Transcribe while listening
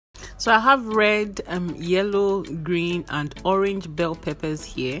So I have red, yellow, green and orange bell peppers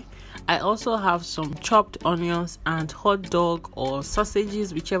here. I also have some chopped onions and hot dog or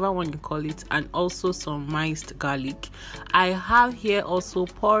sausages, whichever one you call it, and also some minced garlic. I have here also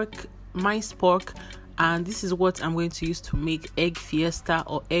minced pork, and this is what I'm going to use to make egg fiesta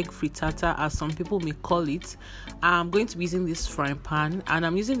or egg frittata, as some people may call it. I'm going to be using this frying pan, and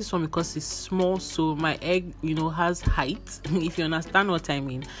I'm using this one because it's small, so my egg has height if you understand what I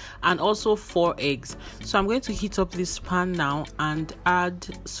mean, and also 4 eggs. So I'm going to heat up this pan now and add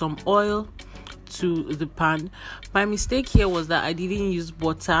some oil to the pan. My mistake here was that I didn't use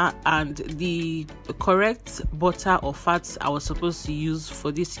butter, and the correct butter or fats I was supposed to use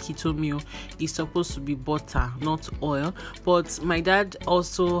for this keto meal is supposed to be butter, not oil. But my dad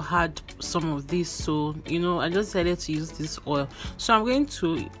also had some of this, so I just decided to use this oil. So I'm going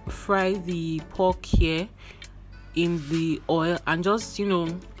to fry the pork here in the oil and just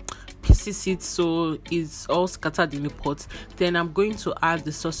pieces it so it's all scattered in the pot. Then I'm going to add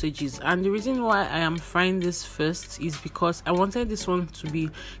the sausages, and the reason why I am frying this first is because I wanted this one to be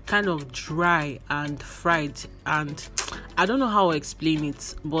kind of dry and fried, and I don't know how I explain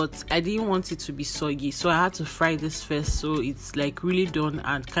it, but I didn't want it to be soggy, so I had to fry this first so it's like really done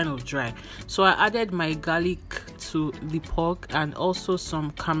and kind of dry. So I added my garlic to the pork and also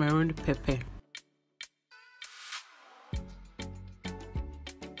some Cameroon pepper.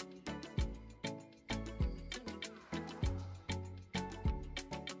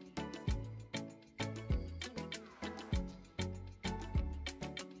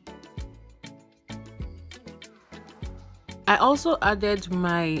 I also added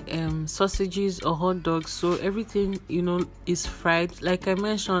my sausages or hot dogs, so everything is fried. Like I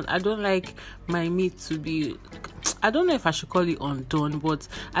mentioned, I don't like my meat to be, I don't know if I should call it undone, but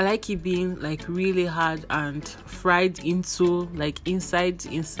I like it being like really hard and fried into like inside.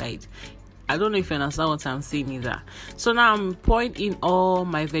 I don't know if you understand what I'm saying either. So now I'm pouring in all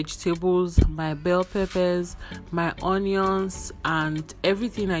my vegetables, my bell peppers, my onions, and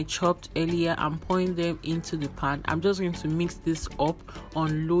everything I chopped earlier. I'm pouring them into the pan. I'm just going to mix this up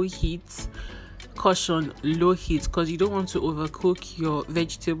on low heat. Caution, low heat, because you don't want to overcook your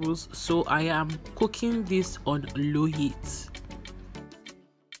vegetables. So I am cooking this on low heat.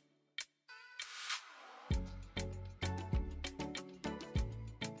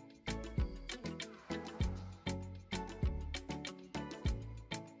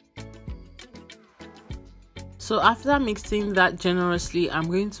 So after mixing that generously, I'm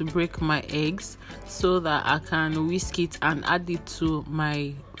going to break my eggs so that I can whisk it and add it to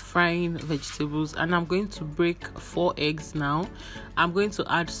my frying vegetables. And I'm going to break 4 eggs now. I'm going to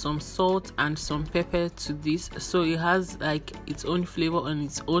add some salt and some pepper to this so it has like its own flavor on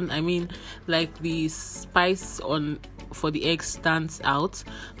its own. I mean, like the spice for the egg stands out.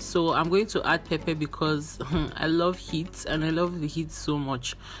 So I'm going to add pepper because I love heat and I love the heat so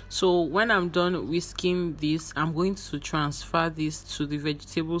much. So when I'm done whisking this, I'm going to transfer this to the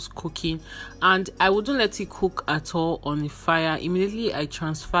vegetables cooking, and I wouldn't let it cook at all on the fire. Immediately I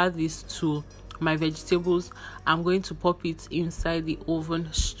transfer this to my vegetables, I'm going to pop it inside the oven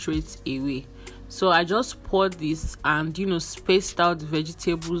straight away. So I just poured this and spaced out the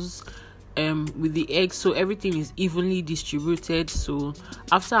vegetables with the eggs so everything is evenly distributed. So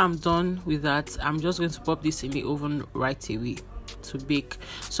after I'm done with that, I'm just going to pop this in the oven right away to bake.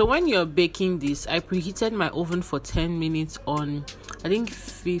 So when you're baking this, I preheated my oven for 10 minutes on I think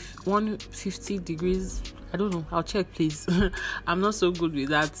 150 degrees. I don't know, I'll check please. I'm not so good with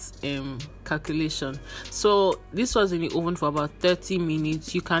that calculation. So this was in the oven for about 30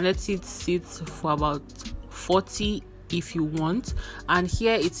 minutes. You can let it sit for about 40 if you want. And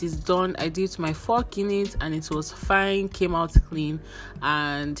here it is done. I dipped my fork in it and it was fine, came out clean.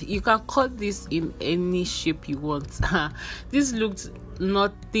 And you can cut this in any shape you want. This looked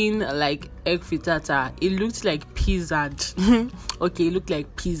nothing like egg frittata. It looked like pizza. Okay, it looked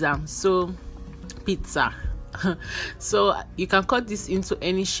like pizza. So pizza. So you can cut this into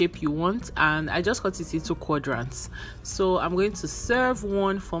any shape you want, and I just cut it into quadrants. So I'm going to serve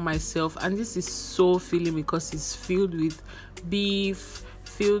one for myself, and this is so filling because it's filled with beef,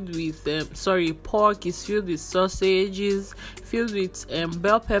 filled with pork, it's filled with sausages, filled with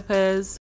bell peppers,